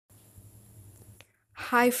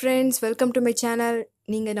Hi friends, welcome to my channel.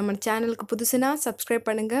 நீங்க நம்ம சேனலுக்கு புதுசுனா subscribe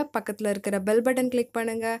பண்ணுங்க. பக்கத்துல இருக்கிற bell button click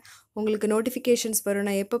பண்ணுங்க. உங்களுக்கு notifications வரும்.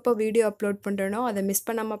 நான் எப்பப்போ வீடியோ அப்லோட் பண்றேனோ அதை மிஸ்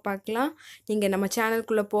பண்ணாம பார்க்கலாம். நீங்க நம்ம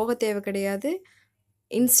சேனலுக்குள்ள போக தேவை கிடையாது.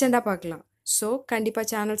 இன்ஸ்டன்ட்டா பார்க்கலாம். ஸோ கண்டிப்பாக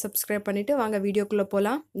சேனல் சப்ஸ்கிரைப் பண்ணிவிட்டு வாங்க வீடியோக்குள்ளே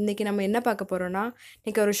போகலாம். இன்றைக்கி நம்ம என்ன பார்க்க போகிறோன்னா,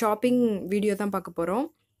 இன்றைக்கி ஒரு ஷாப்பிங் வீடியோ தான் பார்க்க போகிறோம்.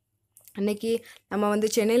 அன்றைக்கி நம்ம வந்து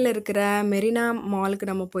சென்னையில் இருக்கிற மெரினா மாலுக்கு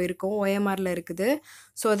நம்ம போயிருக்கோம். OMRல இருக்குது.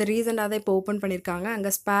 ஸோ அது ரீசெண்டாக தான் இப்போ ஓப்பன் பண்ணியிருக்காங்க.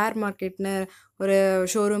 அங்கே ஸ்பேர் மார்க்கெட்னு ஒரு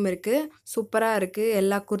ஷோரூம் இருக்குது. சூப்பராக இருக்குது.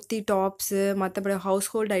 எல்லா குர்த்தி டாப்ஸு மற்றபடி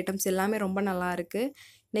ஹவுஸ் ஹோல்ட் ஐட்டம்ஸ் எல்லாமே ரொம்ப நல்லா இருக்குது.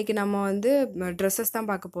 இன்றைக்கி நம்ம வந்து ட்ரெஸ்ஸஸ்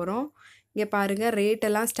தான் பார்க்க போகிறோம். இங்கே பாருங்கள், ரேட்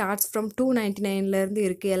எல்லாம் ஸ்டார்ட்ஸ் ஃப்ரம் 299லேருந்து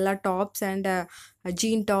இருக்குது. எல்லா tops and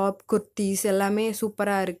jean top kurtis எல்லாமே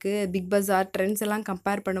சூப்பராக இருக்குது. பிக் பஸார் ட்ரெண்ட்ஸ் எல்லாம்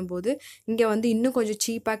கம்பேர் பண்ணும்போது இங்கே வந்து இன்னும் கொஞ்சம்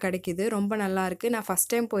சீப்பாக கிடைக்கிது. ரொம்ப நல்லா இருக்குது. நான்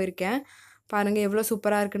ஃபஸ்ட் டைம் போயிருக்கேன். பாருங்கள் எவ்வளோ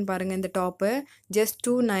சூப்பராக இருக்குன்னு பாருங்கள். இந்த டாப்பு ஜஸ்ட்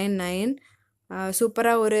 299.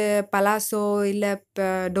 சூப்பராக ஒரு பலாசோ இல்லை இப்போ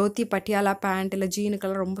டோத்தி பட்டியாலா பேண்ட் இல்லை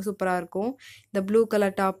ஜீனுக்கெல்லாம் ரொம்ப சூப்பராக இருக்கும். இந்த ப்ளூ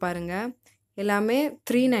கலர் டாப் பாருங்கள், எல்லாமே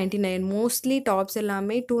 399. மோஸ்ட்லி டாப்ஸ்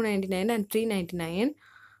எல்லாமே 299 அண்ட் 399.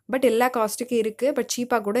 பட் எல்லா காஸ்ட்டுக்கும் இருக்குது. பட்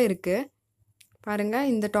சீப்பாக கூட இருக்குது. பாருங்கள்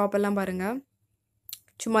இந்த டாப் எல்லாம் பாருங்கள்.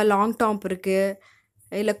 சும்மா லாங் டாப் இருக்குது,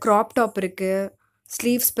 இல்லை க்ராப் டாப் இருக்குது,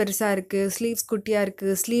 ஸ்லீவ்ஸ் பெருசாக இருக்குது, ஸ்லீவ்ஸ் குட்டியாக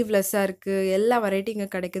இருக்குது, ஸ்லீவ்லெஸ்ஸாக இருக்குது. எல்லா வெரைட்டி இங்கே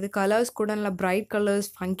கிடைக்குது. கலர்ஸ் கூட நல்லா பிரைட்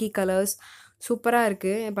கலர்ஸ், ஃபங்கி கலர்ஸ் சூப்பராக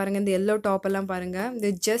இருக்குது. பாருங்கள் இந்த எல்லோ டாப் எல்லாம் பாருங்கள். இது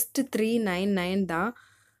ஜஸ்ட் 399 தான்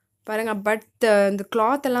பாருங்கள். பட் இந்த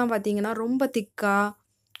கிளாத் எல்லாம் பார்த்தீங்கன்னா ரொம்ப திக்காக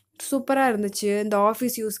சூப்பராக இருந்துச்சு. இந்த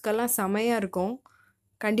ஆஃபீஸ் யூஸ்க்கெல்லாம் செமையாக இருக்கும்.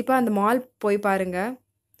 கண்டிப்பாக அந்த மால் போய் பாருங்கள்.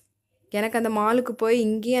 எனக்கு அந்த மாலுக்கு போய்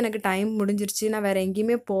இங்கேயே எனக்கு டைம் முடிஞ்சிருச்சு. நான் வேறு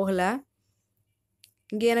எங்கேயுமே போகலை.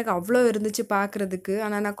 இங்கே எனக்கு அவ்வளோ இருந்துச்சு பார்க்குறதுக்கு.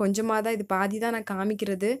 ஆனால் நான் கொஞ்சமாக தான், இது பாதி தான் நான்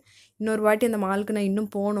காமிக்கிறது. இன்னொரு வாட்டி அந்த மாலுக்கு நான்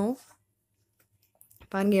இன்னும் போகணும்.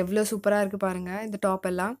 பாருங்கள் எவ்வளோ சூப்பராக இருக்குது பாருங்கள் இந்த டாப்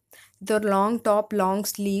எல்லாம். இது ஒரு long top, long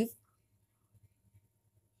sleeve,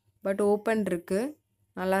 but open இருக்குது.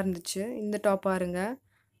 நல்லா இருந்துச்சு. இந்த டாப் பாருங்கள்,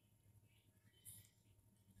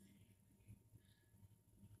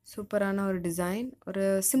 சூப்பரான ஒரு டிசைன், ஒரு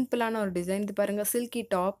சிம்பிளான ஒரு டிசைன். இது பாருங்கள் சில்கி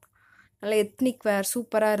டாப், நல்லா எத்னிக் வேர்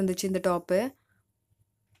சூப்பராக இருந்துச்சு இந்த டாப்பு.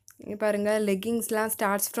 இங்கே பாருங்கள் லெக்கிங்ஸ்லாம்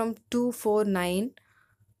ஸ்டார்ட்ஸ் ஃப்ரம் 249.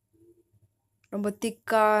 ரொம்ப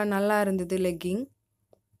திக்காக நல்லா இருந்தது லெக்கிங்.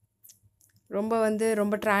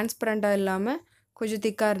 ரொம்ப டிரான்ஸ்பரண்ட்டாக இல்லாமல் கொஞ்சம்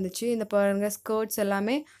திக்காக இருந்துச்சு. இந்த பாருங்கள் ஸ்கர்ட்ஸ்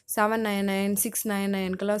எல்லாமே 799,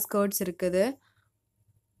 699க்கெல்லாம் ஸ்கர்ட்ஸ் இருக்குது.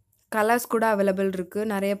 கலர்ஸ் கூட அவைலபிள் இருக்குது.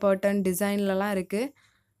 நிறைய பேட்டர்ன் டிசைன்லலாம் இருக்குது.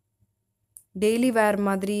 டெய்லி வேர்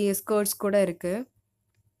மாதிரி ஸ்கர்ட்ஸ் கூட இருக்குது.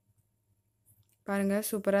 பாருங்கள்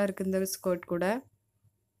சூப்பராக இருக்குது இந்த ஸ்கர்ட் கூட.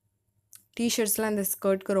 டிஷர்ட்ஸ்லாம் இந்த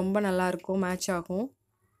ஸ்கர்ட்க்கு ரொம்ப நல்லாயிருக்கும், மேட்ச் ஆகும்.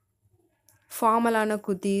 ஃபார்மலான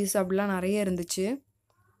குர்த்திஸ் அப்படிலாம் நிறைய இருந்துச்சு.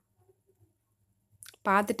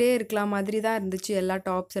 பார்த்துட்டே இருக்கலாம் மாதிரி தான் இருந்துச்சு எல்லா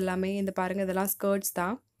டாப்ஸ் எல்லாமே. இந்த பாருங்கள் இதெல்லாம் ஸ்கர்ட்ஸ்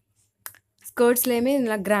தான். ஸ்கர்ட்ஸ்லேயுமே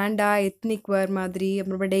நல்லா கிராண்டாக எத்னிக் வேர் மாதிரி,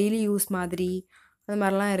 அப்புறம் டெய்லி யூஸ் மாதிரி அந்த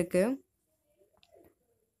மாதிரிலாம் இருக்குது.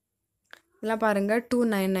 இதெல்லாம் பாருங்கள்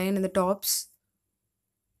 299 இந்த டாப்ஸ்.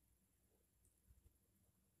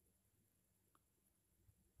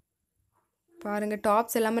 பாருங்கள்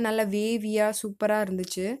டாப்ஸ் எல்லாமே நல்லா வேவியாக சூப்பராக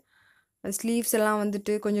இருந்துச்சு. ஸ்லீவ்ஸ் எல்லாம்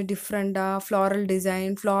வந்துட்டு கொஞ்சம் டிஃப்ரெண்ட்டாக ஃப்ளாரல்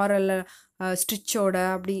டிசைன், ஃப்ளாரல் ஸ்டிச்சோட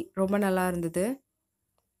அப்படி ரொம்ப நல்லா இருந்தது.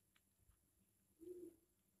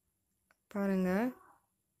 பாருங்கள்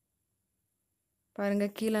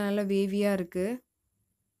பாருங்கள் கீழே நல்லா வேவியாக இருக்குது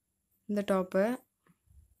இந்த டாப்பு.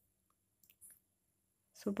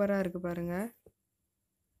 சூப்பராக இருக்குது பாருங்கள்.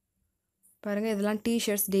 பாருங்கள் இதெல்லாம்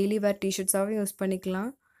டிஷர்ட்ஸ், டெய்லி வேர் டிஷர்ட்ஸாகவும் யூஸ்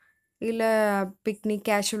பண்ணிக்கலாம், இல்லை பிக்னிக்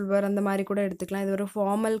கேஷுவல் வேர் அந்த மாதிரி கூட எடுத்துக்கலாம். இது ஒரு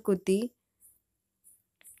ஃபார்மல் குர்த்தி,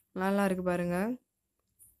 நல்லா இருக்குது பாருங்கள்.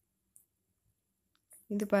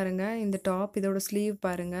 இது பாருங்கள் இந்த டாப், இதோட ஸ்லீவ்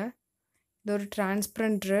பாருங்கள். இது ஒரு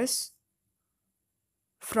டிரான்ஸ்பரண்ட் ட்ரெஸ்,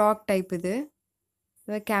 ஃப்ராக் டைப். இது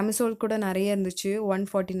கேமிசோல் கூட நிறைய இருந்துச்சு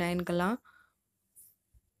 149க்கெல்லாம்.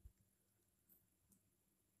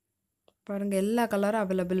 பாருங்கள் எல்லா கலரும்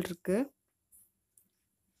அவைலபிள் இருக்குது.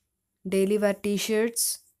 டெய்லி வேர் டிஷர்ட்ஸ்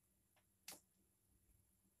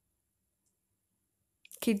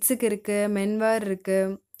கிட்ஸுக்கு இருக்குது, மென்வேர்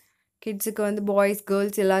இருக்குது. கிட்ஸுக்கு வந்து பாய்ஸ்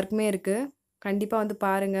கேர்ள்ஸ் எல்லாருக்குமே இருக்குது. கண்டிப்பாக வந்து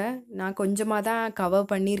பாருங்கள். நான் கொஞ்சமாக தான் கவர்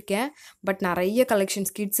பண்ணியிருக்கேன், பட் நிறைய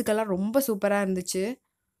கலெக்ஷன்ஸ் கிட்ஸுக்கெல்லாம் ரொம்ப சூப்பராக இருந்துச்சு.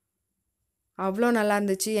 அவ்வளோ நல்லா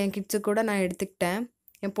இருந்துச்சு. என் கிட்ஸுக்கு கூட நான் எடுத்துக்கிட்டேன்.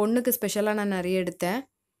 என் பொண்ணுக்கு ஸ்பெஷலாக நான் நிறைய எடுத்தேன்.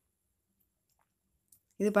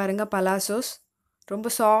 இது பாருங்கள் பலாசோஸ், ரொம்ப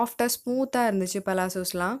சாஃப்டாக ஸ்மூத்தாக இருந்துச்சு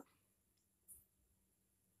பலாசோஸ்லாம்.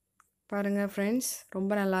 பாருங்கள் ஃப்ரெண்ட்ஸ்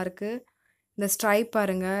ரொம்ப நல்லாயிருக்கு. இந்த ஸ்ட்ரைப்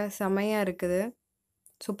பாருங்கள் செமையாக இருக்குது,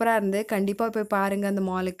 சூப்பராக இருந்து. கண்டிப்பாக போய் பாருங்கள் அந்த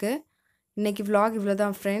மாலுக்கு. இன்னைக்கு vlog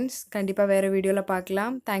இவ்வளோதான் ஃப்ரெண்ட்ஸ். கண்டிப்பாக வேறு வீடியோவில்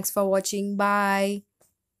பார்க்கலாம். தேங்க்ஸ் ஃபார் வாட்சிங். பாய்.